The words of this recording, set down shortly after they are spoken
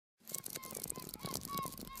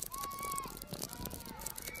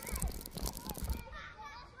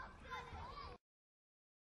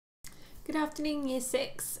Good afternoon, Year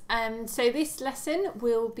 6. So this lesson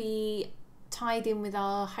will be tied in with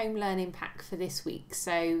our home learning pack for this week.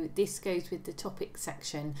 So this goes with the topic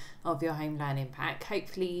section of your home learning pack.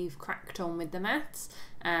 Hopefully you've cracked on with the maths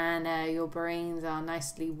and your brains are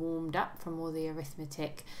nicely warmed up from all the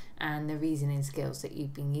arithmetic and the reasoning skills that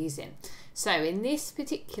you've been using. So in this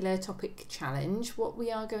particular topic challenge, what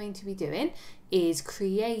we are going to be doing is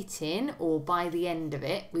creating, or by the end of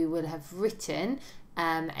it, we will have written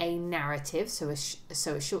a narrative, so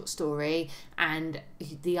a short story, and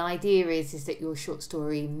the idea is that your short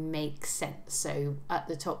story makes sense. So at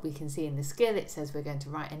the top we can see in the skill it says we're going to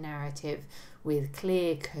write a narrative with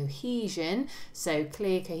clear cohesion. So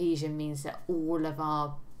clear cohesion means that all of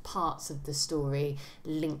our parts of the story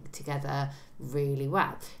link together really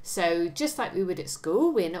well. So just like we would at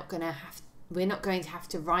school, we're not going to have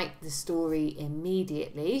to write the story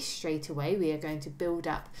immediately straight away. We are going to build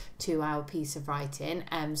up to our piece of writing.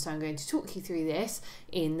 So I'm going to talk you through this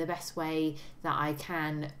in the best way that I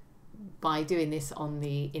can by doing this on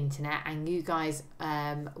the internet, and you guys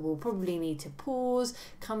will probably need to pause,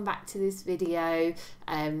 come back to this video,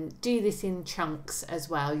 do this in chunks as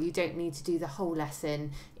well. You don't need to do the whole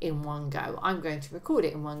lesson in one go. I'm going to record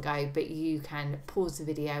it in one go, but you can pause the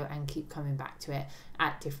video and keep coming back to it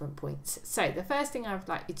at different points. So the first thing I would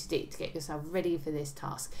like you to do to get yourself ready for this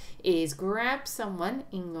task is grab someone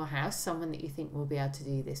in your house, someone that you think will be able to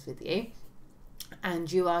do this with you,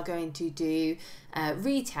 and you are going to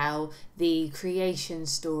retell the creation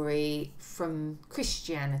story from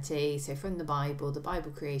Christianity, so from the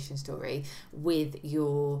Bible creation story, with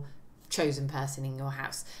your chosen person in your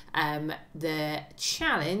house. The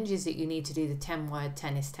challenge is that you need to do the 10-word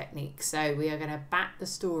tennis technique. So we are going to bat the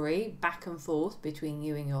story back and forth between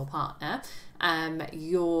you and your partner.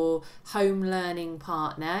 Your home learning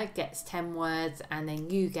partner gets 10 words and then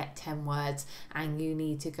you get 10 words, and you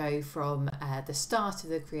need to go from the start of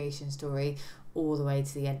the creation story all the way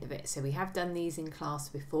to the end of it. So we have done these in class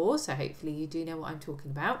before, so hopefully you do know what I'm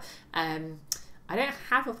talking about. I don't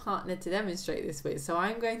have a partner to demonstrate this with, so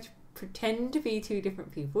I'm going to pretend to be two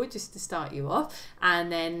different people just to start you off, and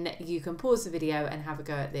then you can pause the video and have a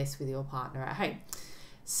go at this with your partner at home.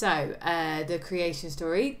 So the creation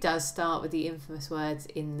story does start with the infamous words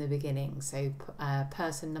in the beginning. So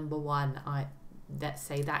person number one, let's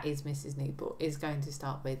say that is Mrs. Newport, is going to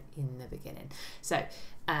start with in the beginning. So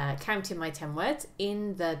counting my 10 words.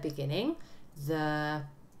 In the beginning, the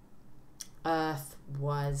earth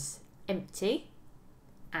was empty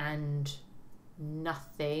and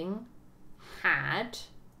nothing had.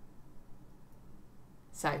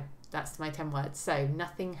 So that's my 10 words. So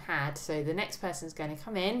nothing had. So the next person's going to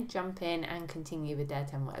come in, jump in and continue with their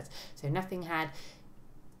 10 words. So nothing had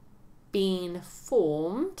been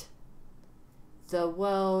formed. The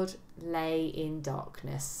world lay in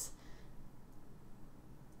darkness.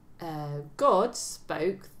 God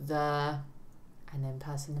spoke the, and then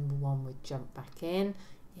person number one would jump back in,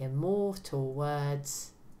 immortal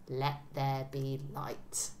words, let there be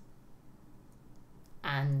light.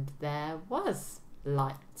 And there was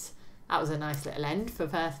light. That was a nice little end for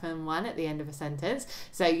person one at the end of a sentence.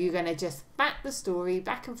 So you're going to just bat the story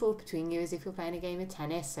back and forth between you as if you're playing a game of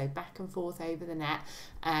tennis. So back and forth over the net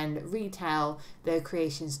and retell the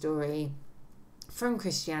creation story from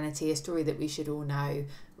Christianity, a story that we should all know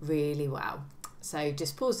really well. So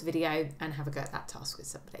just pause the video and have a go at that task with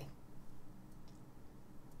somebody.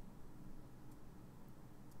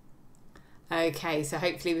 Okay, so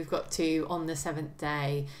hopefully we've got to, on the 7th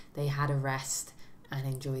day, they had a rest and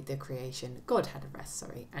enjoyed the creation. God had a rest,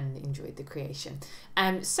 sorry, and enjoyed the creation.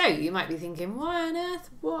 So you might be thinking,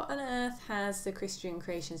 what on earth has the Christian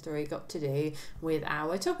creation story got to do with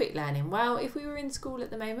our topic learning? Well, if we were in school at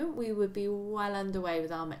the moment, we would be well underway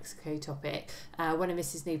with our Mexico topic, one of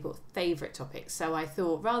Mrs. Newport's favourite topics. So I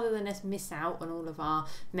thought, rather than us miss out on all of our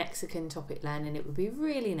Mexican topic learning, it would be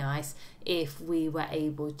really nice if we were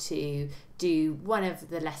able to do one of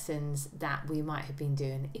the lessons that we might have been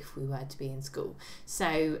doing if we were to be in school.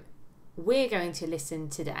 So we're going to listen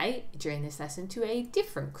today during this lesson to a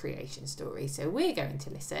different creation story. So we're going to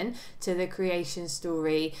listen to the creation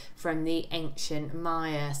story from the ancient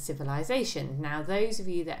Maya civilization. Now, those of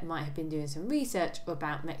you that might have been doing some research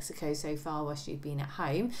about Mexico so far whilst you've been at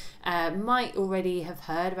home might already have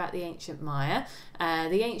heard about the ancient Maya.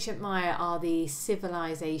 The ancient Maya are the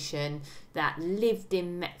civilization that lived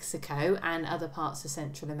in Mexico and other parts of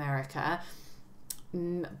Central America.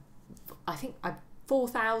 I think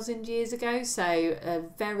 4,000 years ago, so a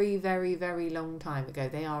very, very, very long time ago.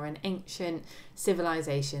 They are an ancient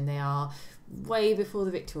civilization. They are way before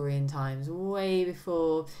the Victorian times, way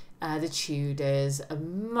before the Tudors,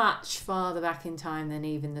 much farther back in time than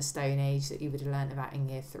even the Stone Age that you would have learned about in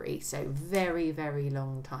year 3. So very, very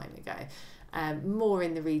long time ago. More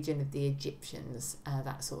in the region of the Egyptians,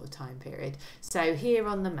 that sort of time period. So here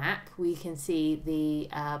on the map we can see the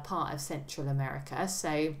part of Central America.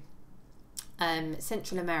 So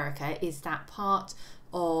Central America is that part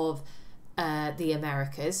of the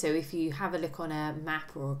Americas. So if you have a look on a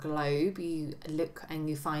map or a globe, you look and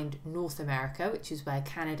you find North America, which is where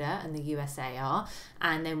Canada and the USA are,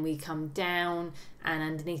 and then we come down, and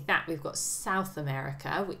underneath that we've got South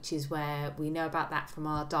America, which is where we know about that from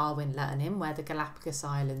our Darwin learning, where the Galapagos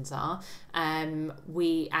Islands are. And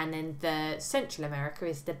then the Central America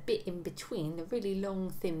is the bit in between, the really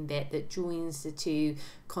long thin bit that joins the two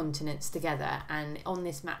continents together. And on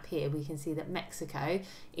this map here we can see that Mexico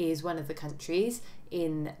is one of the countries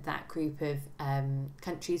in that group of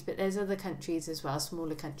countries, but there's other countries as well,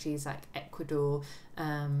 smaller countries like Ecuador,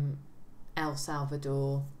 El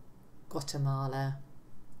Salvador, Guatemala,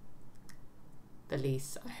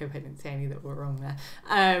 Belize. I hope I didn't say any that were wrong there.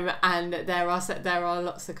 And there are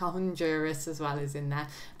lots of Honduras as well as in there.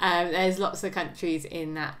 There's lots of countries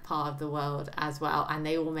in that part of the world as well, and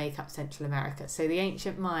they all make up Central America. So the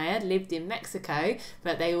ancient Maya lived in Mexico,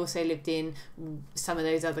 but they also lived in some of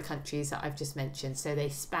those other countries that I've just mentioned. So they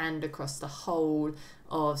spanned across the whole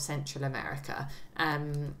of Central America,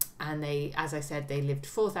 and they, as I said, they lived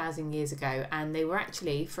 4,000 years ago, and they were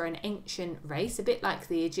actually, for an ancient race, a bit like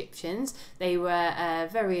the Egyptians, they were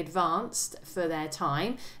very advanced for their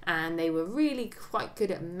time, and they were really quite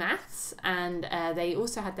good at maths, and they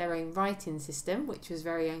also had their own writing system, which was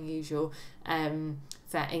very unusual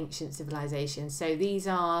for ancient civilizations. So these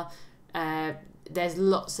are there's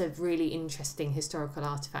lots of really interesting historical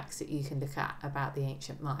artifacts that you can look at about the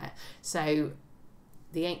ancient Maya. So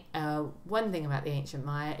one thing about the ancient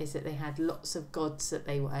Maya is that they had lots of gods that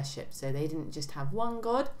they worshipped. So they didn't just have one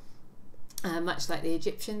god, much like the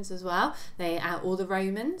Egyptians as well. Or the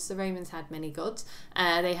Romans had many gods.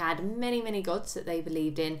 They had many gods that they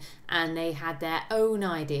believed in, and they had their own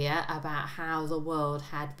idea about how the world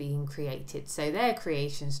had been created. So their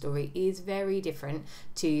creation story is very different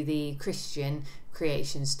to the Christian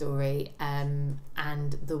creation story and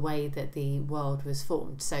the way that the world was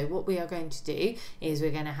formed. So what we are going to do is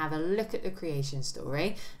we're going to have a look at the creation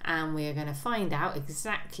story, and we are going to find out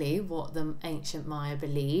exactly what the ancient Maya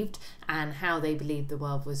believed and how they believed the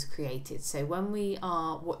world was created. So when we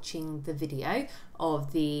are watching the video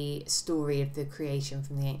of the story of the creation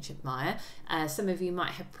from the ancient Maya, some of you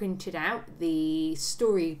might have printed out the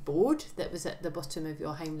storyboard that was at the bottom of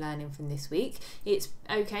your home learning from this week. It's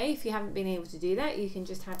okay if you haven't been able to do that. You can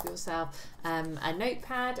just have yourself a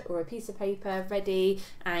notepad or a piece of paper ready,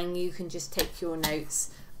 and you can just take your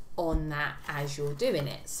notes on that as you're doing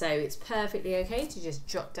it. So it's perfectly okay to just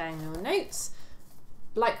jot down your notes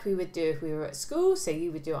like we would do if we were at school. So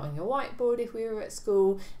you would do it on your whiteboard if we were at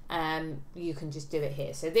school. You can just do it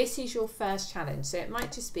here. So this is your first challenge. So it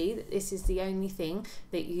might just be that this is the only thing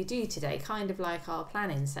that you do today, kind of like our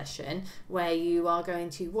planning session, where you are going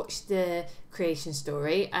to watch the creation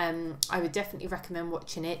story. I would definitely recommend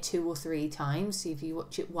watching it 2 or 3 times. So if you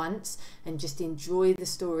watch it once and just enjoy the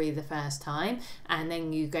story the first time, and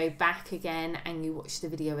then you go back again and you watch the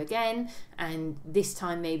video again, and this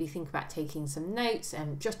time maybe think about taking some notes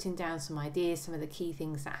and jotting down some ideas, some of the key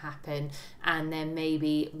things that happen, and then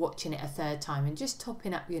maybe watching it a 3rd time and just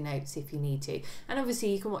topping up your notes if you need to. And obviously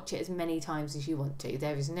you can watch it as many times as you want to.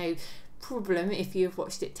 There is no problem if you've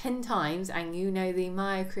watched it 10 times and you know the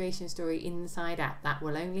Maya creation story inside out. That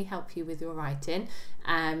will only help you with your writing.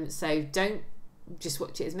 So don't just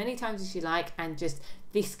watch it as many times as you like, and just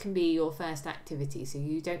this can be your first activity. So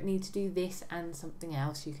you don't need to do this and something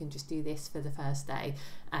else. You can just do this for the first day,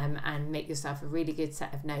 and make yourself a really good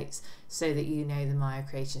set of notes so that you know the Maya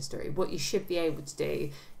creation story. What you should be able to do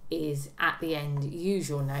is at the end use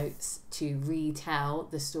your notes to retell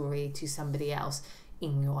the story to somebody else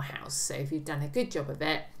in your house. So if you've done a good job of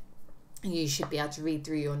it, you should be able to read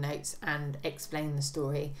through your notes and explain the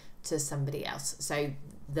story to somebody else. So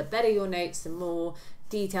the better your notes, the more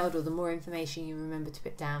detailed or the more information you remember to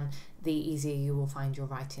put down, the easier you will find your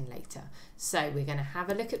writing later. So we're going to have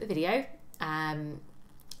a look at the video,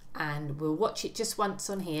 and we'll watch it just once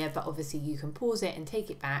on here, but obviously you can pause it and take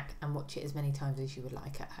it back and watch it as many times as you would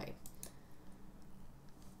like at home.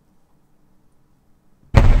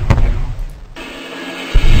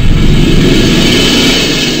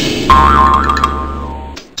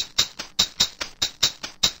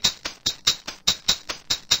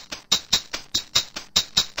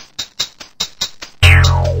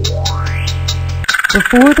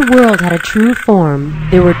 Before the world had a true form,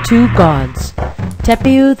 there were 2 gods,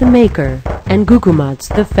 Tepeu the Maker and Gukumats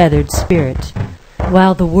the Feathered Spirit.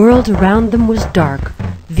 While the world around them was dark,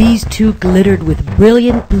 these two glittered with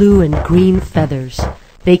brilliant blue and green feathers.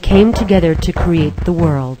 They came together to create the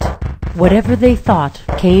world. Whatever they thought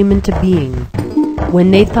came into being.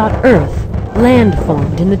 When they thought earth, land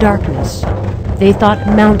formed in the darkness. They thought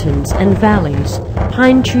mountains and valleys,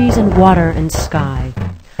 pine trees and water and sky.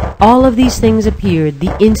 All of these things appeared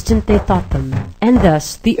the instant they thought them, and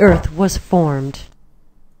thus the earth was formed.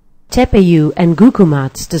 Tepeu and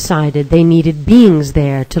Gukumats decided they needed beings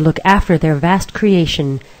there to look after their vast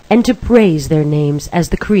creation and to praise their names as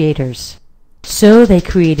the creators. So they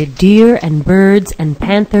created deer and birds and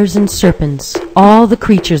panthers and serpents, all the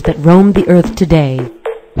creatures that roam the earth today.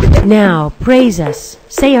 Now, praise us,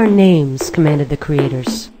 say our names, commanded the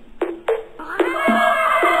creators.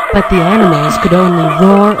 But the animals could only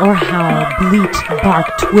roar or howl, bleat,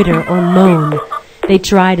 bark, twitter, or moan. They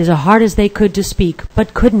tried as hard as they could to speak,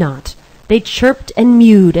 but could not. They chirped and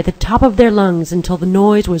mewed at the top of their lungs until the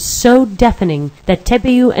noise was so deafening that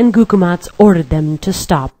Tepeu and Gukumats ordered them to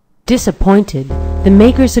stop. Disappointed, the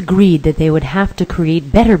makers agreed that they would have to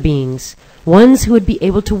create better beings, ones who would be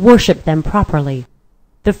able to worship them properly.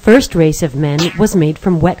 The first race of men was made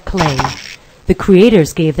from wet clay. The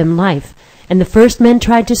creators gave them life, and the first men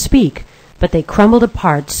tried to speak, but they crumbled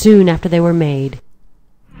apart soon after they were made.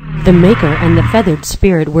 The Maker and the Feathered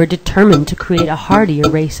Spirit were determined to create a hardier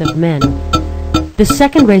race of men. The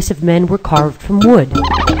second race of men were carved from wood.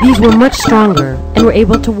 These were much stronger and were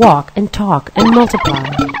able to walk and talk and multiply.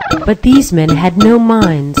 But these men had no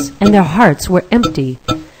minds, and their hearts were empty.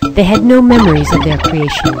 They had no memories of their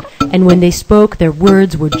creation, and when they spoke, their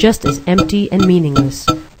words were just as empty and meaningless.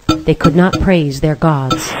 They could not praise their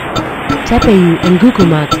gods. Tepeu and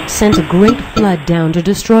Gukumats sent a great flood down to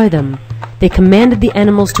destroy them. They commanded the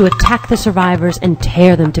animals to attack the survivors and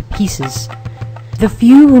tear them to pieces. The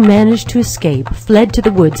few who managed to escape fled to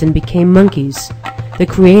the woods and became monkeys. The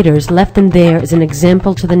creators left them there as an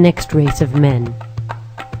example to the next race of men.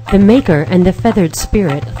 The Maker and the Feathered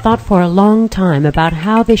Spirit thought for a long time about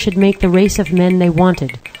how they should make the race of men they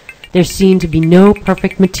wanted. There seemed to be no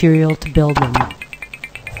perfect material to build them.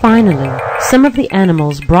 Finally, some of the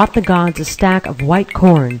animals brought the gods a stack of white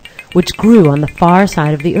corn, which grew on the far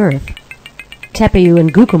side of the earth. Tepeu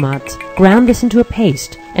and Gukumats ground this into a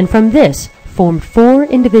paste, and from this formed 4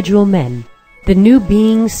 individual men. The new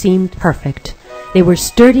beings seemed perfect. They were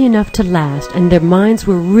sturdy enough to last, and their minds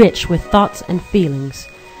were rich with thoughts and feelings.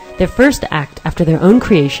 Their first act after their own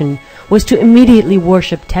creation was to immediately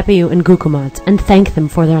worship Tepeu and Gukumats and thank them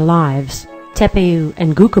for their lives. Tepeu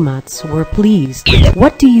and Gukumats were pleased.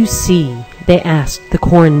 "What do you see?" they asked the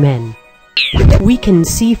corn men. "We can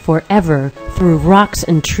see forever through rocks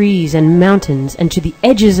and trees and mountains and to the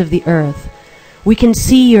edges of the earth. We can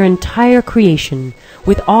see your entire creation,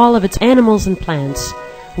 with all of its animals and plants.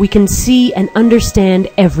 We can see and understand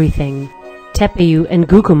everything." Tepeu and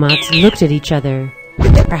Gukumats looked at each other.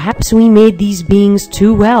 "Perhaps we made these beings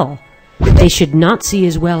too well. They should not see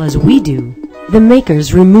as well as we do." The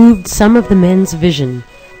makers removed some of the men's vision.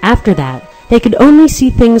 After that, they could only see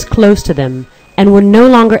things close to them, and were no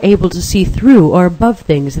longer able to see through or above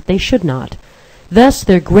things that they should not. Thus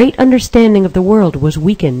their great understanding of the world was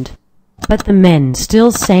weakened. But the men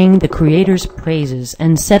still sang the Creator's praises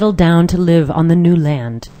and settled down to live on the new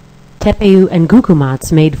land. Tepeu and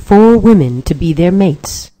Gukumats made 4 women to be their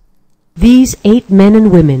mates. These 8 men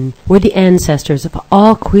and women were the ancestors of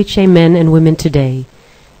all Quiche men and women today.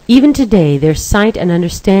 Even today, their sight and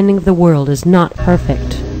understanding of the world is not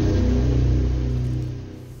perfect.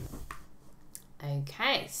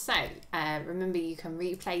 Okay, so remember you can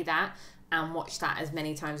replay that and watch that as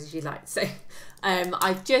many times as you like. So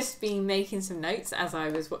I've just been making some notes as I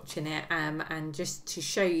was watching it, and just to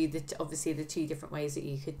show you that obviously the 2 different ways that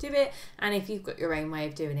you could do it, and if you've got your own way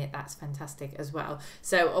of doing it, that's fantastic as well.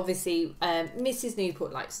 So obviously Mrs.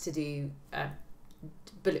 Newport likes to do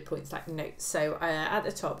bullet points like notes. So at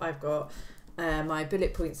the top I've got my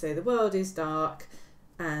bullet points. So the world is dark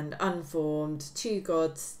and unformed, 2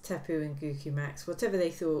 gods, Tepeu and Gukumats, whatever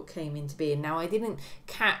they thought came into being. Now I didn't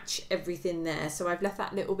catch everything there, so I've left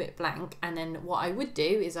that little bit blank, and then what I would do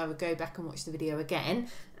is I would go back and watch the video again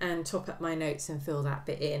and top up my notes and fill that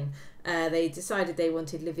bit in. They decided they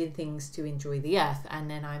wanted living things to enjoy the earth, and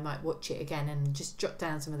then I might watch it again and just jot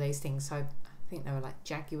down some of those things. So I think they were like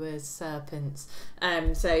jaguars, serpents,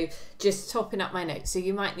 so just topping up my notes. So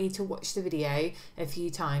you might need to watch the video a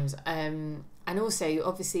few times, and also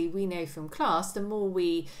obviously we know from class, the more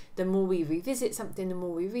we revisit something, the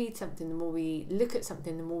more we read something, the more we look at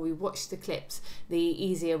something, the more we watch the clips, the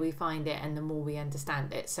easier we find it and the more we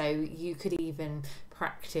understand it. So you could even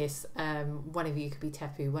practice. One of you could be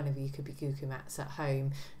Tepu, one of you could be Gukumats at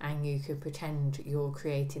home, and you could pretend you're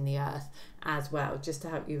creating the earth as well, just to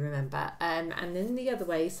help you remember. And then the other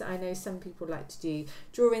ways, I know some people like to do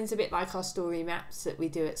drawings, a bit like our story maps that we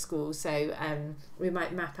do at school. So we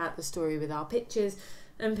might map out the story with our pictures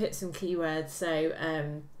and put some keywords.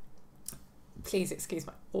 So please excuse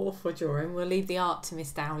my awful drawing. We'll leave the art to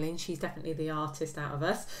Miss Dowling. She's definitely the artist out of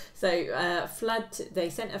us. So they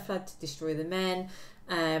sent a flood to destroy the men.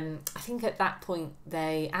 I think at that point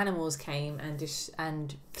the animals came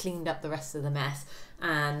and cleaned up the rest of the mess,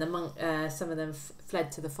 and some of them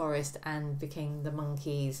fled to the forest and became the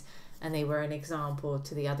monkeys, and they were an example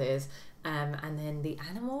to the others. And then the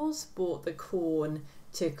animals bought the corn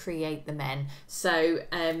to create the men. So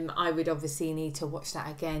I would obviously need to watch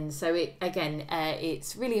that again. So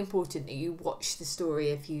it's really important that you watch the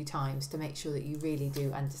story a few times to make sure that you really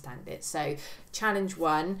do understand it. So challenge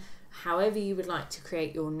 1, however you would like to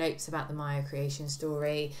create your notes about the Maya creation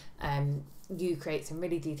story, you create some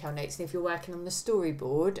really detailed notes. And if you're working on the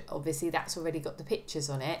storyboard, obviously that's already got the pictures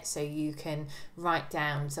on it, so you can write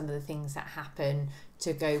down some of the things that happen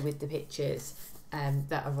to go with the pictures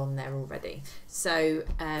that are on there already. So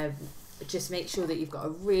just make sure that you've got a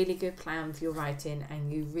really good plan for your writing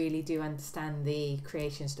and you really do understand the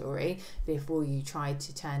creation story before you try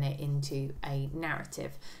to turn it into a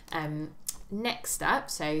narrative. Next up,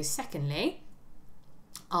 so secondly,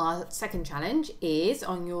 our second challenge is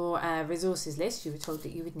on your resources list. You were told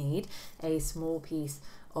that you would need a small piece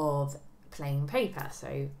of plain paper.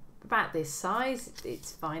 So about this size,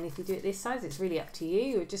 it's fine if you do it this size, it's really up to you.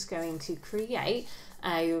 You're just going to create,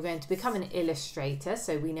 you're going to become an illustrator.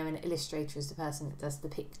 So we know an illustrator is the person that does the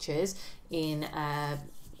pictures in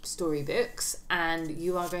storybooks, and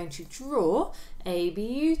you are going to draw a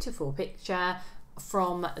beautiful picture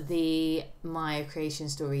from the Maya creation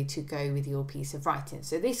story to go with your piece of writing.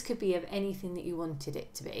 So this could be of anything that you wanted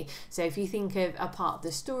it to be. So if you think of a part of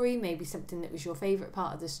the story, maybe something that was your favourite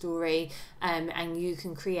part of the story, and you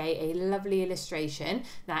can create a lovely illustration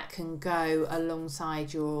that can go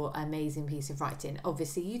alongside your amazing piece of writing.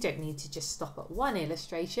 Obviously you don't need to just stop at one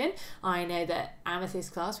illustration. I know that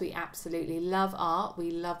Amethyst class, we absolutely love art,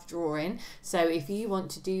 we love drawing. So if you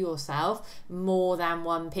want to do yourself more than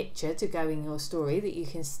one picture to go in your story that you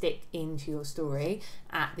can stick into your story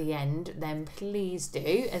at the end, then please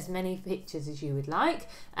do as many pictures as you would like,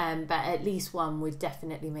 but at least one would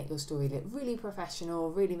definitely make your story look really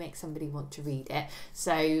professional, really make somebody want to read it.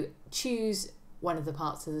 So choose one of the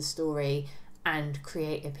parts of the story and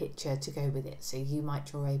create a picture to go with it. So you might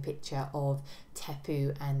draw a picture of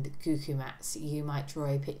Tepu and Gukumats. You might draw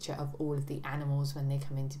a picture of all of the animals when they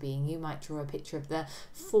come into being. You might draw a picture of the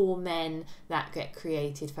 4 men that get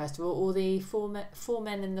created first of all, or the four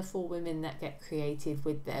men and the 4 women that get created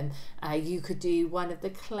with them. You could do one of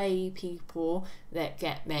the clay people that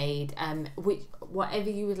get made,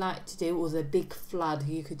 whatever you would like to do, or the big flood.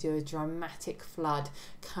 You could do a dramatic flood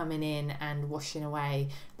coming in and washing away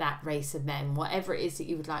that race of men. Whatever it is that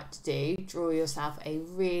you would like to do, draw yourself a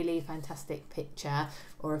really fantastic picture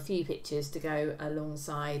or a few pictures to go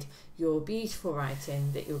alongside your beautiful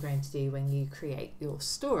writing that you're going to do when you create your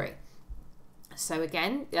story. So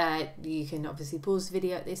again, you can obviously pause the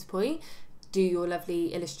video at this point, do your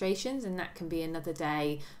lovely illustrations, and that can be another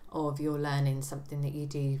day of your learning something that you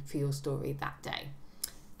do for your story that day.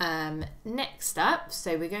 Next up,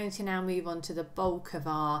 so we're going to now move on to the bulk of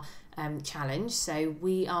our challenge. So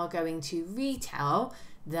we are going to retell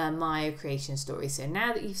the Maya creation story. So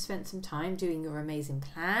now that you've spent some time doing your amazing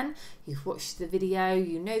plan, you've watched the video,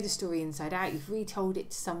 you know the story inside out, you've retold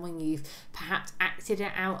it to someone, you've perhaps acted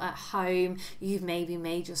it out at home, you've maybe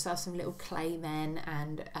made yourself some little clay men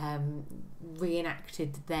and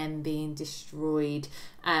reenacted them being destroyed.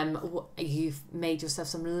 You've made yourself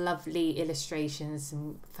some lovely illustrations,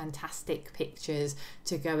 some fantastic pictures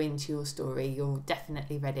to go into your story. You're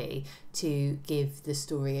definitely ready to give the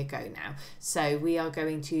story a go now. So we are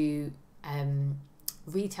going to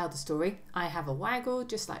retell the story. I have a waggle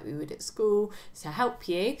just like we would at school to help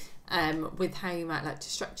you with how you might like to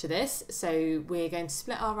structure this. So we're going to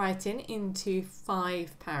split our writing into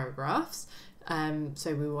 5 paragraphs.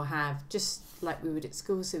 So we will have just like we would at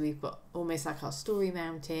school, so we've got almost like our story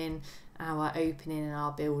mountain, our opening and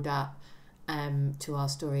our build up to our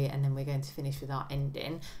story, and then we're going to finish with our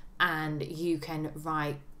ending. And you can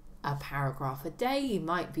write a paragraph a day. You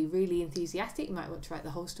might be really enthusiastic, you might want to write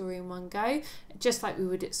the whole story in one go, just like we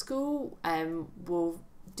would at school.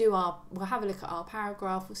 We'll have a look at our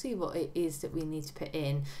paragraph, we'll see what it is that we need to put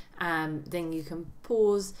in, then you can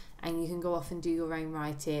pause and you can go off and do your own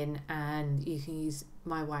writing, and you can use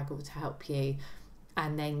my waggle to help you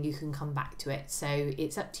and then you can come back to it. So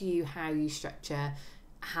it's up to you how you structure,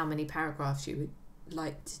 how many paragraphs you would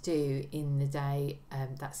like to do in the day.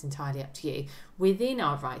 That's entirely up to you. Within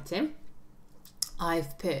our writing,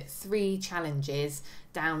 I've put 3 challenges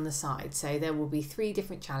down the side. So there will be 3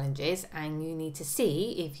 different challenges, and you need to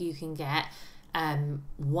see if you can get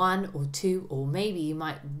 1 or 2, or maybe you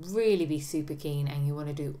might really be super keen and you want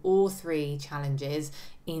to do all 3 challenges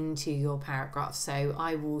into your paragraph. So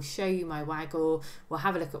I will show you my Waggle, we'll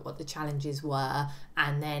have a look at what the challenges were,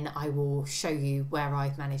 and then I will show you where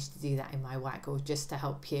I've managed to do that in my Waggle, just to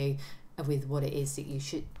help you with what it is that you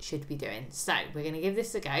should be doing. So we're going to give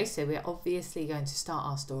this a go. So we're obviously going to start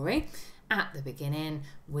our story at the beginning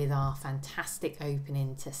with our fantastic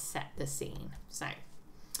opening to set the scene. So,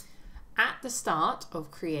 at the start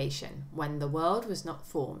of creation, when the world was not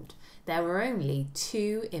formed, there were only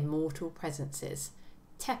 2 immortal presences,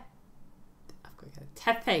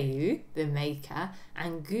 Tepeu, the maker,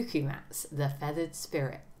 and Gukumats, the feathered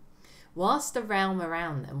spirit. Whilst the realm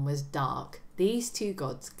around them was dark, these 2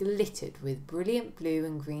 gods glittered with brilliant blue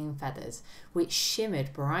and green feathers, which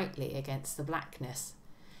shimmered brightly against the blackness.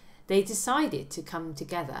 They decided to come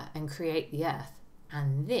together and create the earth,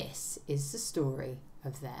 and this is the story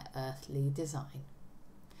of their earthly design.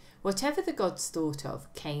 Whatever the gods thought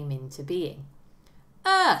of came into being.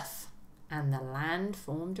 Earth! And the land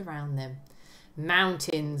formed around them.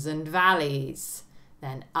 Mountains and valleys.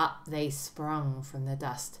 Then up they sprung from the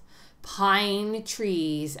dust. Pine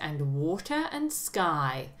trees and water and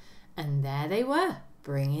sky. And there they were,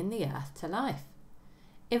 bringing the earth to life.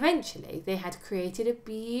 Eventually they had created a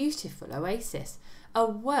beautiful oasis, a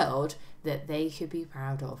world that they could be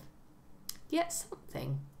proud of. Yet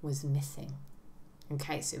something was missing.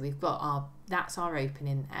 Okay, so we've got that's our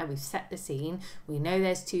opening there. We've set the scene. We know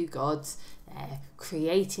there's 2 gods. They're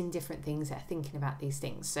creating different things. They're thinking about these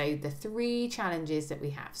things. So the 3 challenges that we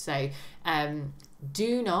have. So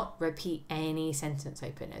do not repeat any sentence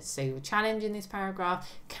openers. So your challenge in this paragraph,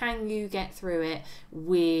 can you get through it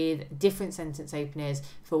with different sentence openers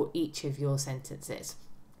for each of your sentences?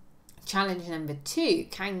 Challenge number 2,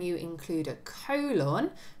 can you include a colon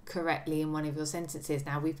correctly in one of your sentences?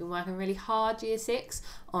 Now, we've been working really hard, year 6,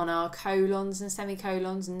 on our colons and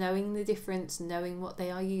semicolons, knowing the difference, knowing what they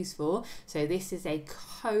are used for. So this is a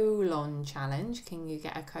colon challenge. Can you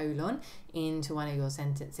get a colon into one of your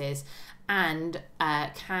sentences? And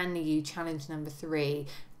can you, challenge number 3,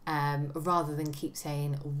 rather than keep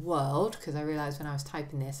saying world, because I realised when I was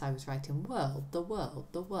typing this I was writing world, the world,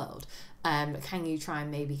 the world. Can you try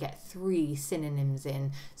and maybe get 3 synonyms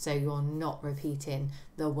in so you're not repeating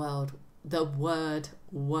the word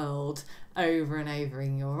world over and over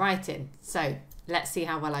in your writing? So let's see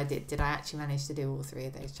how well I did. Did I actually manage to do all 3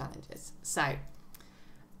 of those challenges? So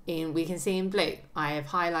we can see in blue I have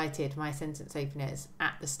highlighted my sentence openers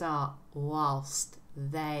at the start. Whilst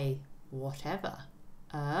they, whatever,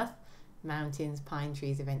 earth, mountains, pine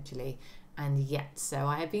trees, eventually, and yet. So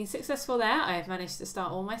I have been successful there. I have managed to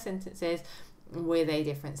start all my sentences with a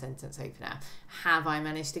different sentence opener. Have I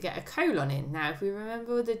managed to get a colon in? Now, if we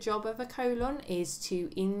remember, the job of a colon is to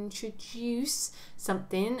introduce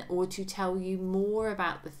something or to tell you more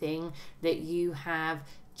about the thing that you have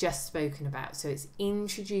just spoken about. So it's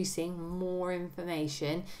introducing more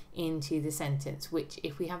information into the sentence, which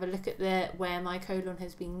if we have a look at where my colon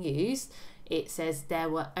has been used, it says there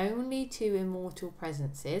were only 2 immortal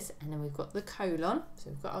presences, and then we've got the colon. So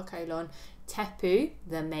we've got our colon, Tepeu,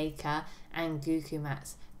 the maker, and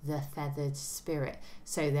Gukumats, the feathered spirit.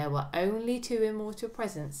 So there were only 2 immortal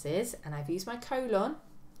presences, and I've used my colon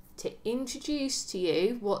to introduce to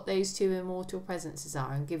you what those 2 immortal presences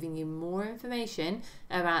are. I'm giving you more information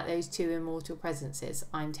about those 2 immortal presences.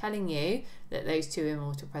 I'm telling you that those 2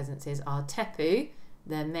 immortal presences are Tepeu,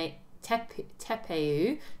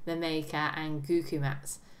 Tepeu, the maker, and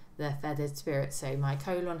Gukumats, the feathered spirit. So my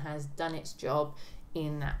colon has done its job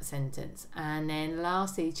in that sentence. And then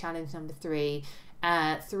lastly, challenge number 3,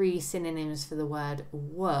 3 synonyms for the word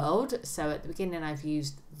world. So at the beginning I've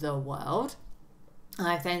used the world.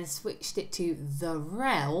 I've then switched it to the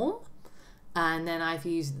realm, and then I've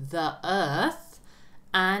used the earth,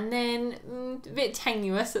 and then a bit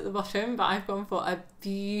tenuous at the bottom, but I've gone for a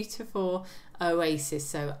beautiful oasis.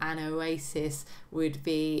 So an oasis would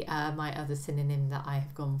be my other synonym that I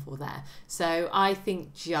have gone for there. So I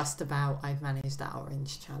think just about I've managed that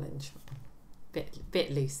orange challenge.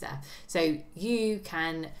 Bit loose there. So you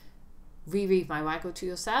can reread my Waggle to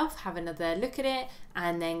yourself, have another look at it,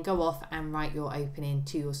 and then go off and write your opening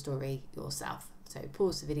to your story yourself. So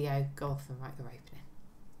pause the video, go off and write your opening.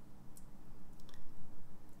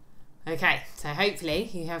 Okay, so hopefully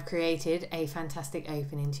you have created a fantastic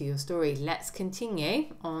opening to your story. Let's continue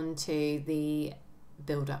on to the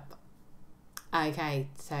build-up. Okay,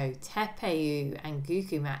 so Tepeu and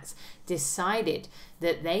Gukumats decided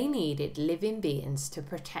that they needed living beings to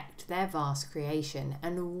protect their vast creation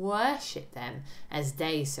and worship them as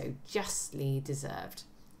they so justly deserved.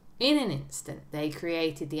 In an instant, they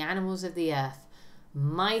created the animals of the earth,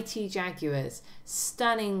 mighty jaguars,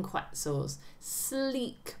 stunning quetzals,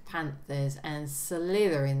 sleek panthers, and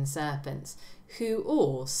slithering serpents, who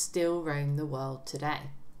all still roam the world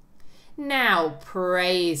today. Now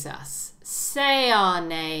praise us, say our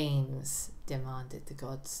names, demanded the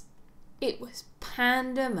gods. It was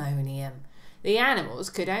pandemonium. The animals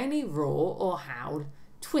could only roar or howl,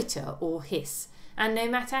 twitter or hiss, and no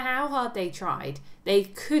matter how hard they tried, they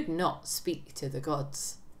could not speak to the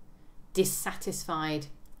gods. Dissatisfied,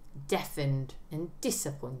 deafened, and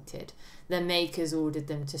disappointed, the makers ordered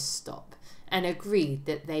them to stop and agreed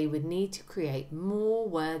that they would need to create more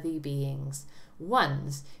worthy beings,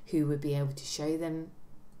 ones who would be able to show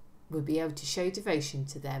devotion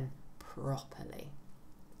to them properly.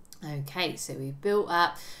 Okay, so we've built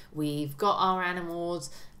up, we've got our animals,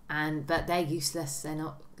 but they're useless. They're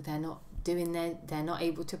not they're not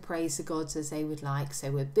able to praise the gods as they would like.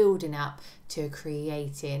 So we're building up to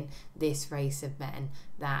creating this race of men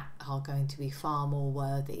that are going to be far more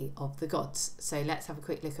worthy of the gods. So let's have a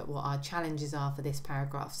quick look at what our challenges are for this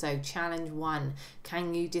paragraph. So challenge 1,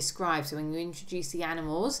 can you describe? So when you introduce the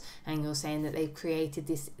animals and you're saying that they've created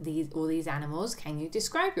all these animals, can you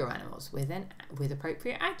describe your animals with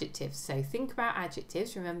appropriate adjectives? So think about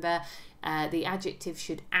adjectives. Remember, the adjective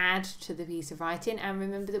should add to the piece of writing, and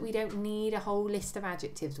remember that we don't need a whole list of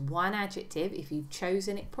adjectives. One adjective, if you've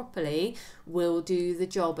chosen it properly, will do the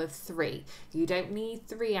job of 3. You don't need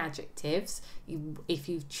 3 adjectives. If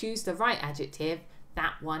you choose the right adjective,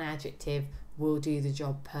 that one adjective will do the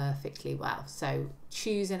job perfectly well. So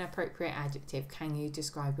choose an appropriate adjective. Can you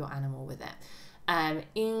describe your animal with it?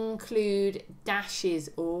 Include dashes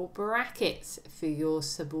or brackets for your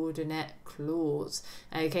subordinate clause.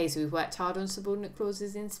 Okay, so we've worked hard on subordinate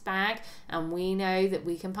clauses in SPAG, and we know that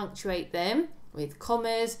we can punctuate them with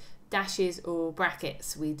commas, dashes or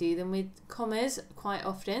brackets. We do them with commas quite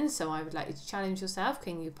often, so I would like you to challenge yourself.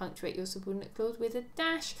 Can you punctuate your subordinate clause with a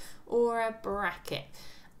dash or a bracket?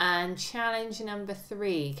 And challenge number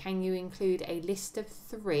 3, can you include a list of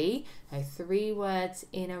 3 words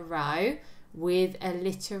in a row with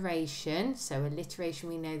alliteration? So alliteration,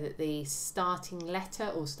 we know that the starting letter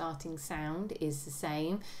or starting sound is the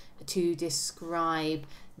same to describe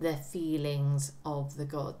the feelings of the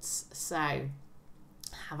gods. So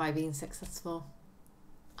have I been successful?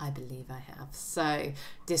 I believe I have. So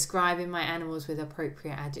describing my animals with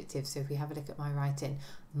appropriate adjectives. So if we have a look at my writing,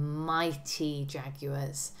 mighty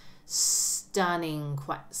jaguars, stunning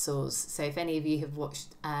quetzals. So if any of you have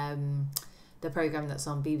watched the program that's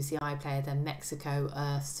on BBC iPlayer, the Mexico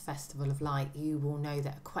Earth's Festival of Light, you will know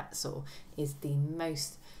that a quetzal is the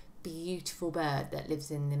most beautiful bird that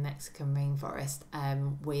lives in the Mexican rainforest,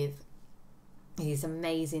 with these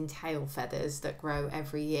amazing tail feathers that grow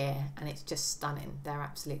every year, and it's just stunning. They're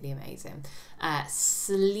absolutely amazing.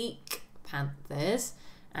 Sleek panthers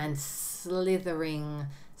and slithering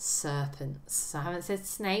serpents. So I haven't said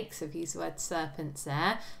snakes, I've used the word serpents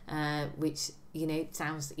there, which, you know,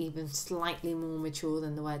 sounds even slightly more mature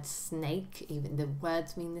than the word snake. Even the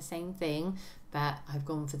words mean the same thing, but I've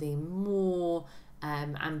gone for the more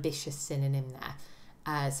ambitious synonym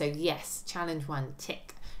there. So yes, challenge 1,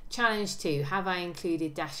 tick. Challenge 2, have I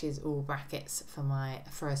included dashes or brackets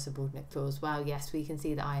for a subordinate clause? Well, yes, we can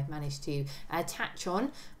see that I have managed to attach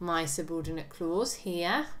on my subordinate clause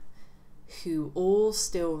here, who all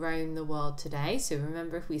still roam the world today. So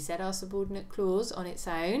remember, if we said our subordinate clause on its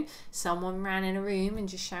own, someone ran in a room and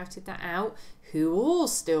just shouted that out, who all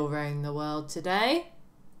still roam the world today,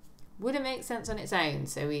 wouldn't make sense on its own.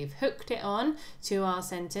 So we've hooked it on to our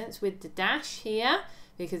sentence with the dash here,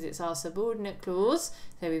 because it's our subordinate clause.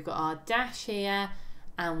 So we've got our dash here,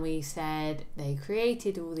 and we said they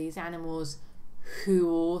created all these animals who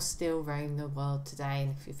all still roam the world today.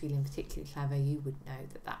 And if you're feeling particularly clever, you would know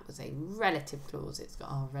that that was a relative clause. It's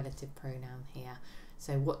got our relative pronoun here.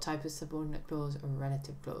 So what type of subordinate clause? A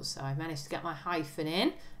relative clause. So I managed to get my hyphen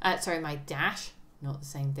in, my dash, not the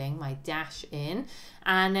same thing, my dash in.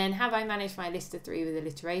 And then have I managed my list of 3 with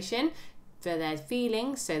alliteration for their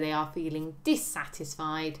feelings? So they are feeling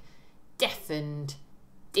dissatisfied, deafened,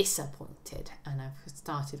 disappointed. And I've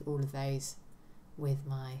started all of those with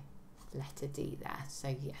my letter D there.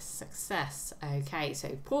 So yes, success. Okay, so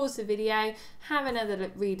pause the video, have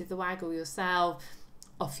another read of the waggle yourself,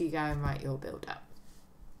 off you go and write your build up.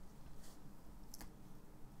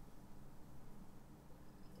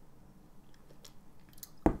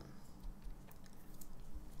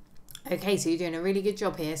 Okay, so you're doing a really good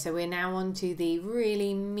job here. So we're now on to the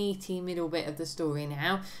really meaty middle bit of the story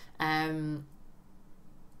now.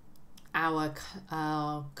 Our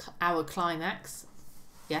climax.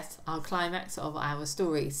 Yes, our climax of our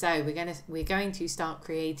story. So we're going to start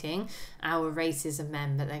creating our races of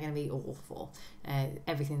men, but they're going to be awful.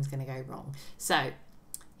 Everything's going to go wrong. So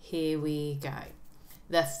here we go.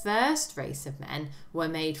 The first race of men were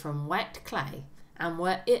made from wet clay and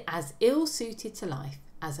were as ill-suited to life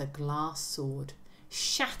as a glass sword,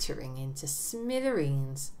 shattering into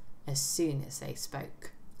smithereens as soon as they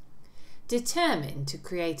spoke. Determined to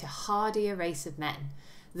create a hardier race of men,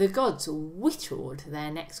 the gods whittled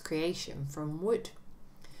their next creation from wood.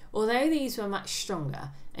 Although these were much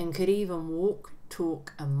stronger and could even walk,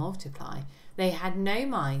 talk and multiply, they had no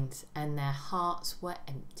minds and their hearts were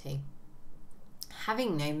empty.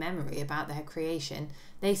 Having no memory about their creation,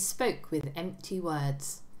 they spoke with empty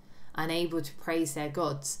words. Unable to praise their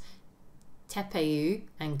gods, Tepeu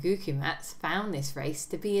and Gukumats found this race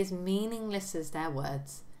to be as meaningless as their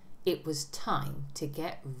words. It was time to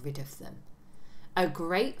get rid of them. A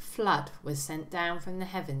great flood was sent down from the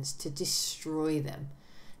heavens to destroy them.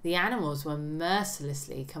 The animals were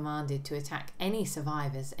mercilessly commanded to attack any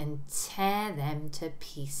survivors and tear them to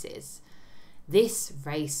pieces. This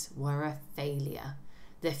race were a failure.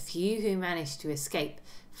 The few who managed to escape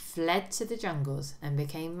fled to the jungles and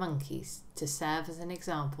became monkeys to serve as an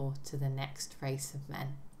example to the next race of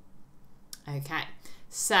men. Okay,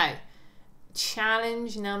 so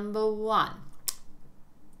challenge number 1.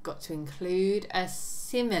 Got to include a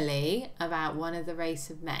simile about one of the race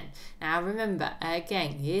of men. Now remember,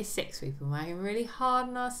 again, year 6, we've been working really hard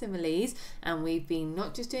on our similes, and we've been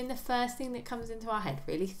not just doing the first thing that comes into our head,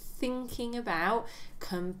 really thinking about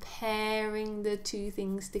comparing the two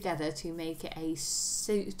things together to make it a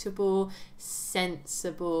suitable,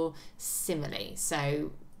 sensible simile.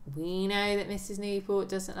 So we know that Mrs. Newport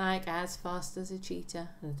doesn't like as fast as a cheetah,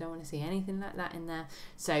 and I don't want to see anything like that in there.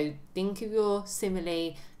 So think of your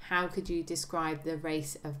simile. How could you describe the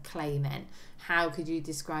race of clay men? How could you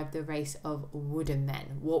describe the race of wooden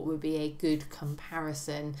men? What would be a good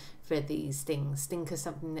comparison for these things? Think of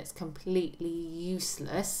something that's completely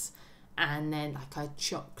useless, and then like a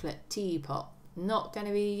chocolate teapot. Not going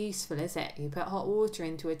to be useful, is it? You put hot water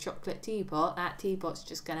into a chocolate teapot, that teapot's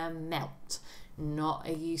just going to melt. Not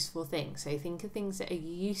a useful thing. So think of things that are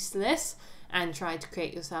useless and try to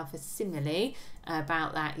create yourself a simile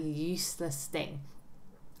about that useless thing,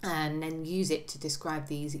 and then use it to describe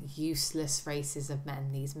these useless races of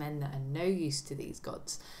men, these men that are no use to these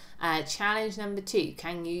gods. Challenge number 2,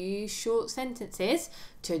 can you use short sentences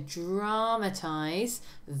to dramatise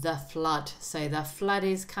the flood? So the flood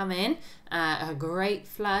is coming, a great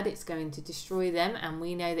flood, it's going to destroy them, and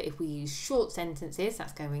we know that if we use short sentences,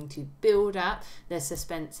 that's going to build up the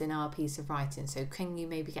suspense in our piece of writing. So can you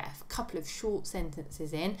maybe get a couple of short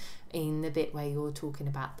sentences in the bit where you're talking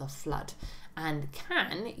about the flood? And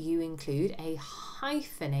can you include a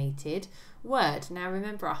hyphenated word? Now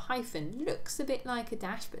remember, a hyphen looks a bit like a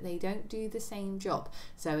dash, but they don't do the same job.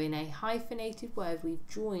 So in a hyphenated word, we've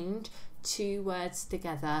joined 2 words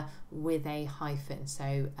together with a hyphen.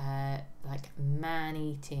 So like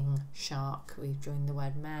man-eating shark, we've joined the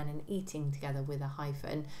word man and eating together with a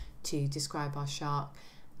hyphen to describe our shark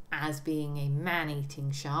as being a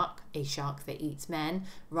man-eating shark, a shark that eats men,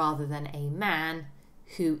 rather than a man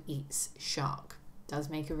who eats shark. Does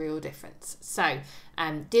make a real difference. So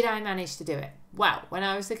did I manage to do it? Well, when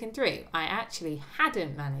I was looking through, I actually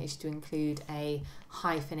hadn't managed to include a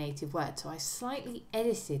hyphenated word, so I slightly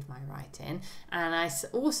edited my writing, and I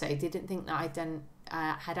also didn't think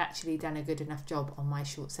that had actually done a good enough job on my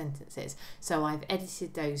short sentences, so I've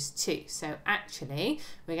edited those too. So actually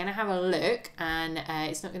we're going to have a look, and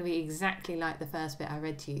it's not going to be exactly like the first bit I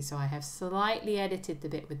read to you. So I have slightly edited the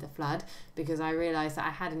bit with the flood because I realised that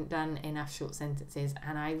I hadn't done enough short sentences,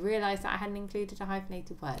 and I realised that I hadn't included a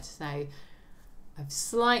hyphenated word. So I've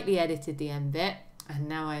slightly edited the end bit, and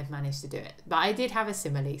now I've managed to do it. But I did have a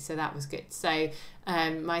simile, so that was good. So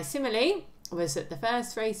my simile was that the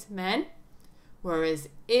first race of men were as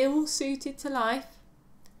ill-suited to life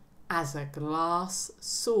as a glass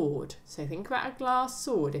sword. So think about a glass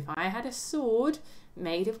sword. If I had a sword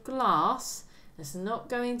made of glass, that's not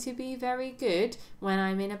going to be very good when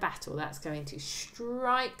I'm in a battle. That's going to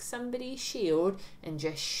strike somebody's shield and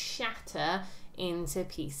just shatter into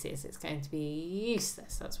pieces. It's going to be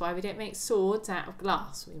useless. That's why we don't make swords out of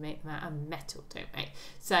glass. We make them out of metal, don't we?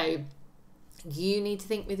 So you need to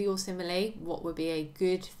think with your simile what would be a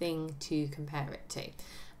good thing to compare it to.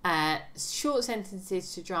 Short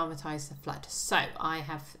sentences to dramatise the flood. So I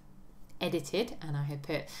have edited, and I have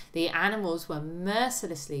put, the animals were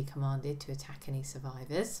mercilessly commanded to attack any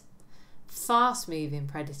survivors. Fast-moving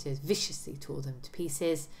predators viciously tore them to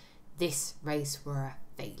pieces. This race were a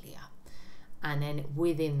failure. And then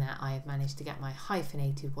within that, I have managed to get my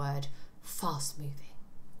hyphenated word, fast-moving.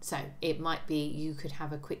 So it might be, you could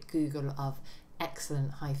have a quick Google of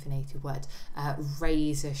excellent hyphenated words.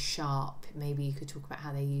 Razor sharp, maybe you could talk about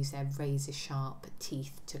how they use their razor sharp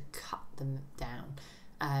teeth to cut them down.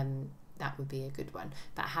 That would be a good one.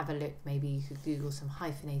 But have a look, maybe you could Google some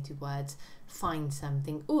hyphenated words, find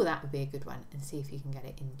something, oh, that would be a good one, and see if you can get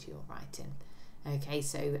it into your writing. Okay,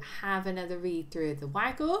 so have another read through of the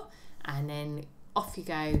waggle, and then off you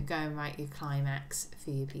go and write your climax for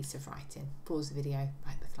your piece of writing. Pause the video,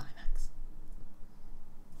 write the climax.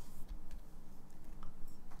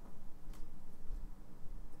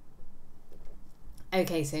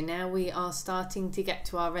 Okay, so now we are starting to get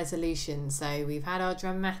to our resolution. So we've had our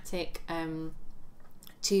dramatic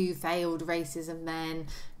 2 failed races of men,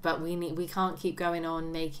 but we can't keep going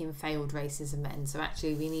on making failed races of men. So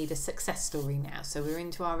actually we need a success story now. So we're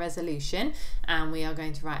into our resolution, and we are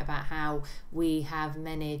going to write about how we have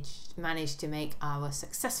managed to make our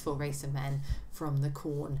successful race of men from the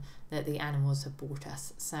corn that the animals have brought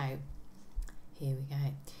us. So here we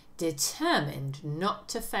go. Determined not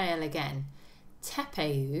to fail again,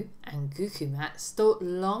 Tepeu and Gukumat thought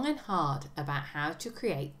long and hard about how to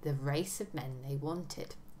create the race of men they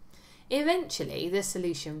wanted. Eventually, the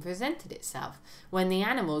solution presented itself when the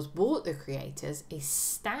animals brought the creators a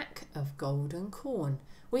stack of golden corn,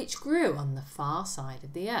 which grew on the far side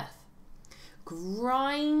of the earth.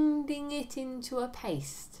 Grinding it into a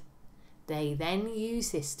paste, they then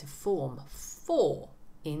used this to form 4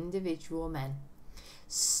 individual men.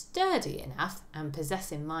 Sturdy enough and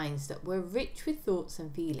possessing minds that were rich with thoughts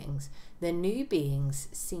and feelings, the new beings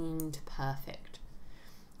seemed perfect.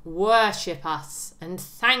 Worship us and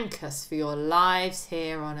thank us for your lives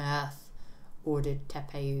here on earth, ordered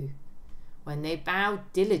Tepeu. When they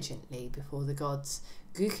bowed diligently before the gods,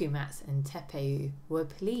 Gukumat and Tepeu were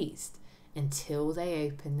pleased until they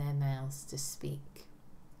opened their mouths to speak.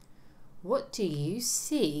 What do you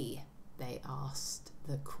see? They asked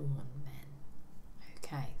the corn men.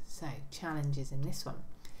 Okay, so challenges in this one.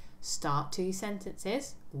 Start 2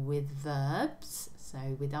 sentences with verbs,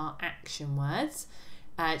 so with our action words.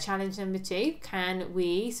 Challenge number 2,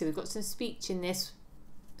 so we've got some speech in this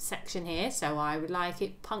section here, so I would like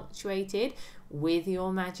it punctuated with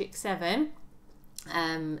your magic 7.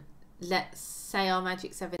 Let's say our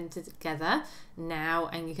magic 7 together now,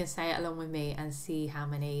 and you can say it along with me and see how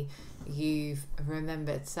many you've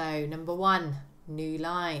remembered. So number 1, new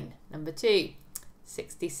line. Number 2,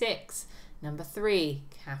 66. Number 3,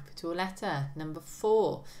 capital letter. Number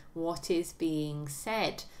 4, what is being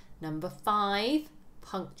said. Number 5,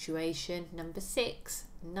 punctuation. Number 6,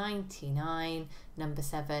 99. Number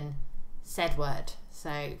 7, said word.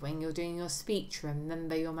 So when you're doing your speech,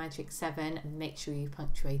 remember your magic 7 and make sure you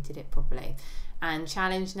punctuated it properly. And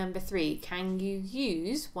challenge number 3, can you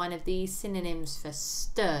use one of these synonyms for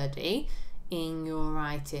sturdy in your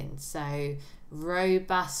writing? So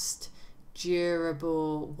robust,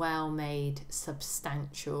 durable, well-made,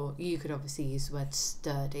 substantial. You could obviously use the word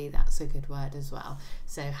sturdy, that's a good word as well.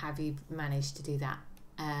 So have you managed to do that?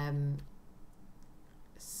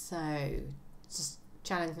 So just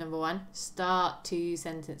challenge number 1, start 2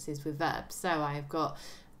 sentences with verbs. So I've got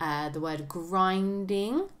the word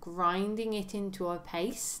grinding it into a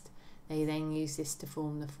paste. They then use this to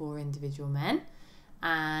form the 4 individual men.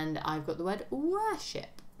 And I've got the word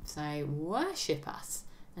worship. So worship us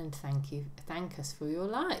and thank us for your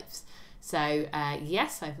lives. So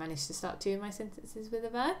yes, I've managed to start 2 of my sentences with a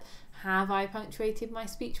verb. Have I punctuated my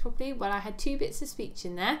speech properly? Well, I had 2 bits of speech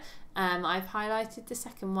in there. I've highlighted the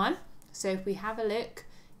second one. So if we have a look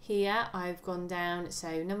here, I've gone down.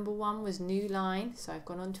 So number 1 was new line. So I've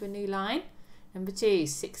gone on to a new line. Number 2,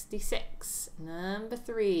 66. Number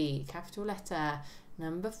 3, capital letter.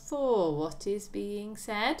 Number 4, what is being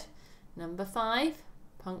said. Number 5,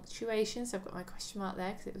 punctuation, so I've got my question mark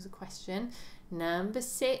there because it was a question. Number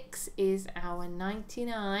 6 is our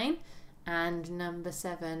 99, and number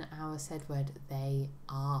 7, our said word, they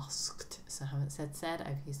asked. So I haven't said,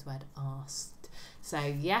 I've used the word asked. So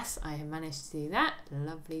yes, I have managed to do that.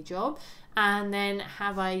 Lovely job. And then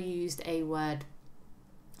have I used a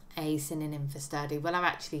synonym for sturdy? Well, I've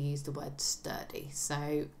actually used the word sturdy,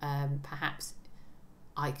 so perhaps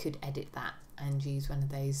I could edit that and use one of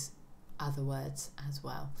those other words as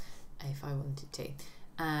well if I wanted to.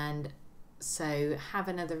 And so have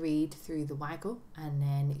another read through the waggle, and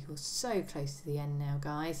then you're so close to the end now,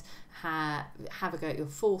 guys. Have a go at your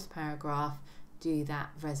 4th paragraph, do that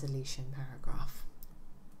resolution paragraph.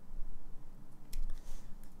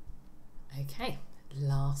 Okay,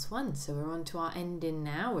 last one. So we're on to our ending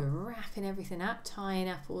now. We're wrapping everything up, tying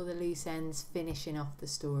up all the loose ends, finishing off the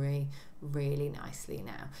story really nicely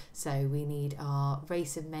now. So we need our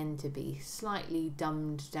race of men to be slightly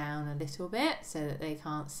dumbed down a little bit so that they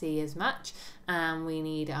can't see as much. And we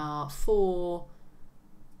need our 4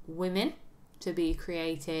 women to be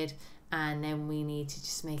created. And then we need to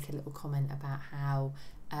just make a little comment about how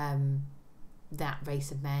that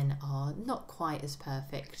race of men are not quite as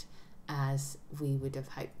perfect as we would have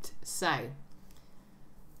hoped. So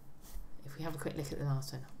if we have a quick look at the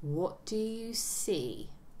last one, what do you see?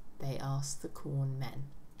 They asked the corn men.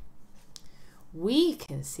 We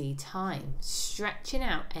can see time stretching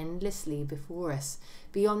out endlessly before us,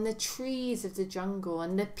 beyond the trees of the jungle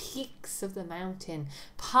and the peaks of the mountain,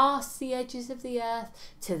 past the edges of the earth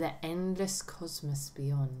to the endless cosmos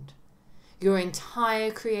beyond. Your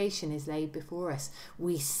entire creation is laid before us.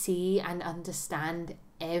 We see and understand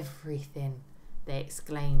everything, they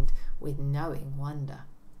exclaimed with knowing wonder.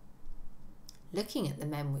 Looking at the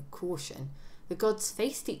men with caution, the gods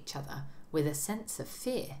faced each other with a sense of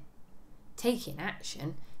fear. Taking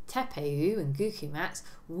action, Tepeu and Gukumax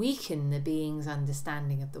weakened the beings'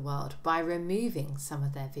 understanding of the world by removing some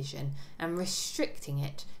of their vision and restricting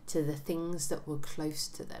it to the things that were close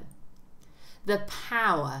to them. The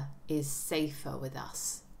power is safer with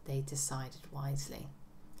us, they decided wisely.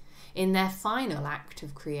 In their final act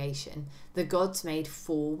of creation, the gods made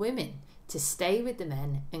 4 women to stay with the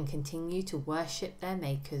men and continue to worship their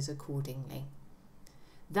makers accordingly.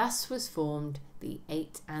 Thus was formed the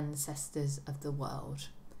 8 ancestors of the world,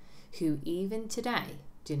 who even today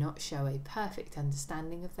do not show a perfect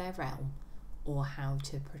understanding of their realm or how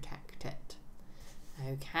to protect it.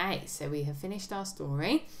 Okay, so we have finished our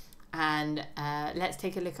story, and let's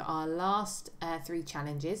take a look at our last 3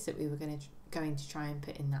 challenges that we were going to try and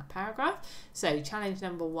put in that paragraph. So challenge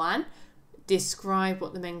number 1, describe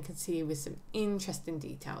what the men can see with some interesting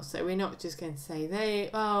details. So we're not just going to say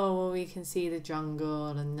we can see the jungle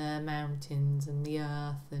and the mountains and the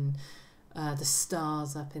earth and the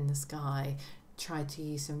stars up in the sky. Try to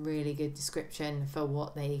use some really good description for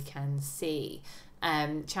what they can see.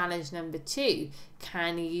 Challenge number 2,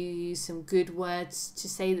 can you use some good words to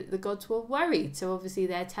say that the gods were worried? So obviously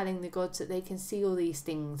they're telling the gods that they can see all these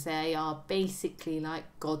things. They are basically like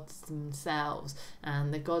gods themselves,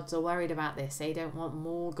 and the gods are worried about this. They don't want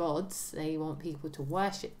more gods, they want people to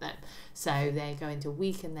worship them. So they're going to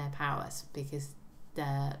weaken their powers because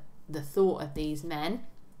the thought of these men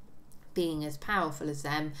being as powerful as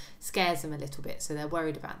them scares them a little bit, so they're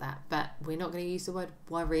worried about that. But we're not going to use the word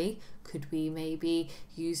worry. Could we maybe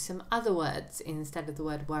use some other words instead of the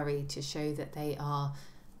word worry to show that they are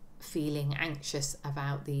feeling anxious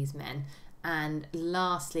about these men? And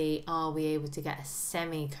lastly, are we able to get a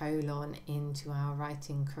semicolon into our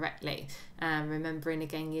writing correctly? Remembering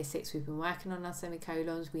again, year 6, we've been working on our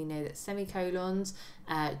semicolons. We know that semicolons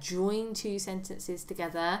join 2 sentences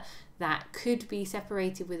together that could be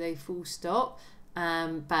separated with a full stop,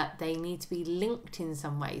 but they need to be linked in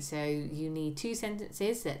some way. So you need 2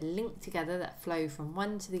 sentences that link together, that flow from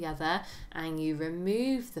one to the other, and you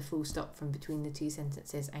remove the full stop from between the 2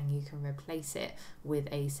 sentences and you can replace it with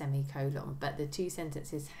a semicolon. But the 2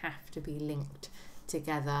 sentences have to be linked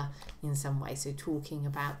together in some way, so talking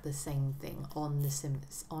about the same thing on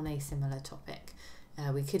a similar topic.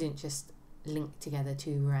 We couldn't just link together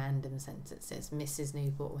 2 random sentences. Mrs.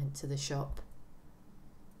 Newport went to the shop.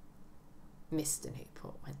 Mr.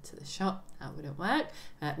 Newport went to the shop. That wouldn't work.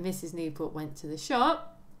 Mrs. Newport went to the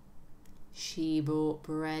shop. She bought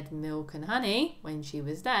bread, milk and honey when she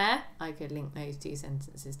was there. I could link those 2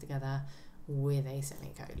 sentences together with a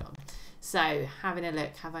semicolon. So having a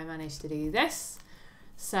look, have I managed to do this?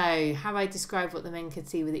 So have I described what the men could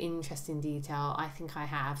see with interesting detail? I think I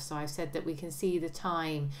have. So I've said that we can see the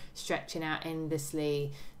time stretching out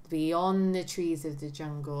endlessly beyond the trees of the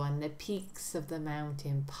jungle and the peaks of the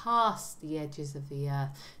mountain, past the edges of the earth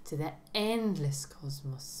to the endless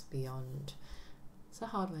cosmos beyond. It's a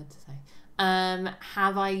hard word to say.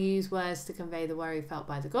 Have I used words to convey the worry felt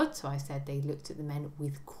by the gods? So I said they looked at the men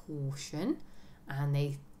with caution and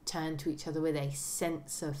they turned to each other with a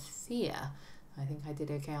sense of fear. I think I did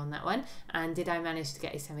okay on that one. And did I manage to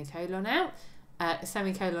get a semicolon out?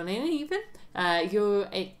 Semicolon in even. Your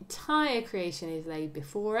entire creation is laid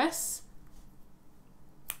before us.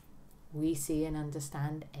 We see and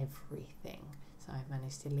understand everything. So I've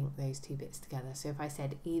managed to link those 2 bits together. So if I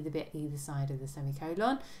said either bit either side of the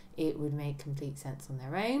semicolon, it would make complete sense on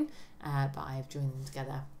their own, but I have joined them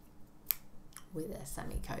together with a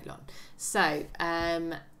semicolon. So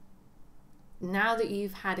now that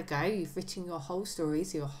you've had a go, you've written your whole story,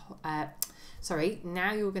 so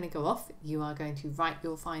now you're going to go off, you are going to write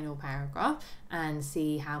your final paragraph and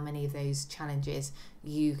see how many of those challenges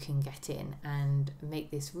you can get in, and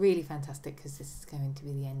make this really fantastic, because this is going to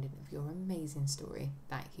be the end of your amazing story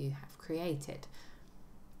that you have created.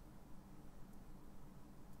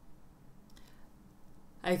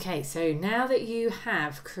 Okay, so now that you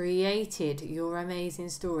have created your amazing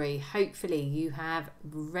story, hopefully you have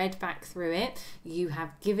read back through it, you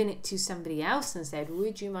have given it to somebody else and said,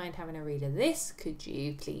 would you mind having a read of this? Could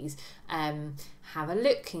you please have a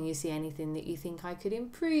look? Can you see anything that you think I could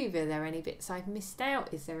improve? Are there any bits I've missed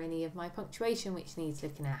out? Is there any of my punctuation which needs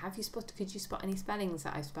looking at? Could you spot any spellings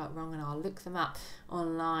that I've spelt wrong? And I'll look them up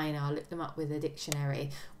online, I'll look them up with a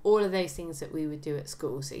dictionary, all of those things that we would do at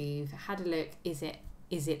school. So you've had a look, is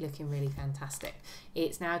it looking really fantastic?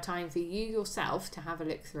 It's now time for you yourself to have a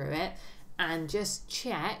look through it and just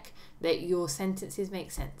check that your sentences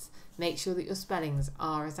make sense. Make sure that your spellings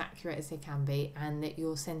are as accurate as they can be, and that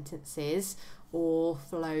your sentences all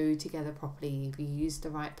flow together properly. You've used the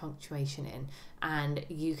right punctuation in, and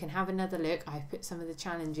you can have another look. I've put some of the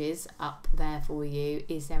challenges up there for you.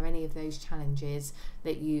 Is there any of those challenges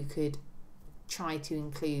that you could try to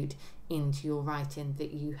include into your writing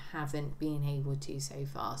that you haven't been able to so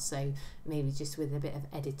far? So maybe just with a bit of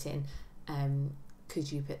editing, could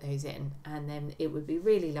you put those in? And then it would be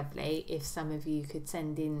really lovely if some of you could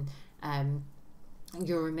send in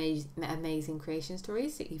your amazing creation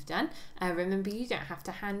stories that you've done. Remember, you don't have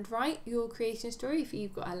to handwrite your creation story. If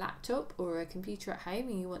you've got a laptop or a computer at home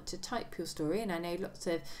and you want to type your story, and I know lots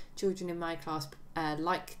of children in my class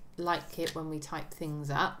like it when we type things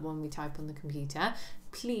up, when we type on the computer,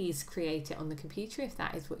 please create it on the computer if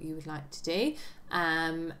that is what you would like to do,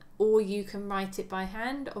 or you can write it by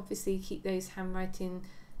hand. Obviously keep those handwriting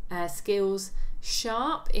skills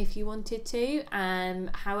sharp if you wanted to.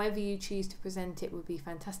 However you choose to present it would be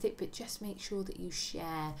fantastic, but just make sure that you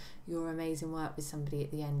share your amazing work with somebody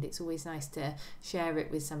at the end. It's always nice to share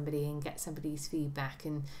it with somebody and get somebody's feedback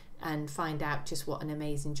and find out just what an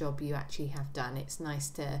amazing job you actually have done. It's nice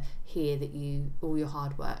to hear that all your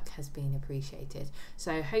hard work has been appreciated.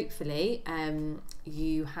 So hopefully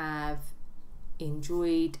you have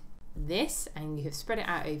enjoyed this, and you have spread it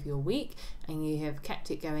out over your week, and you have kept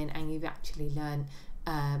it going, and you've actually learned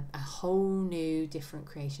a whole new different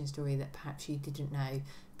creation story that perhaps you didn't know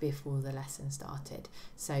before the lesson started.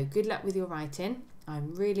 So good luck with your writing.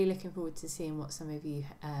 I'm really looking forward to seeing what some of you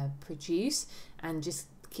produce, and just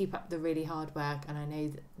keep up the really hard work. And I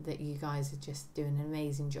know that you guys are just doing an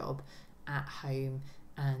amazing job at home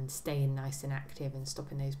and staying nice and active and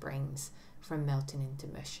stopping those brains from melting into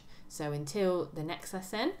mush. So until the next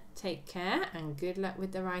lesson, take care and good luck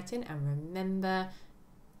with the writing, and remember,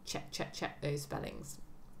 check those spellings.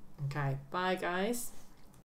 Okay, bye guys.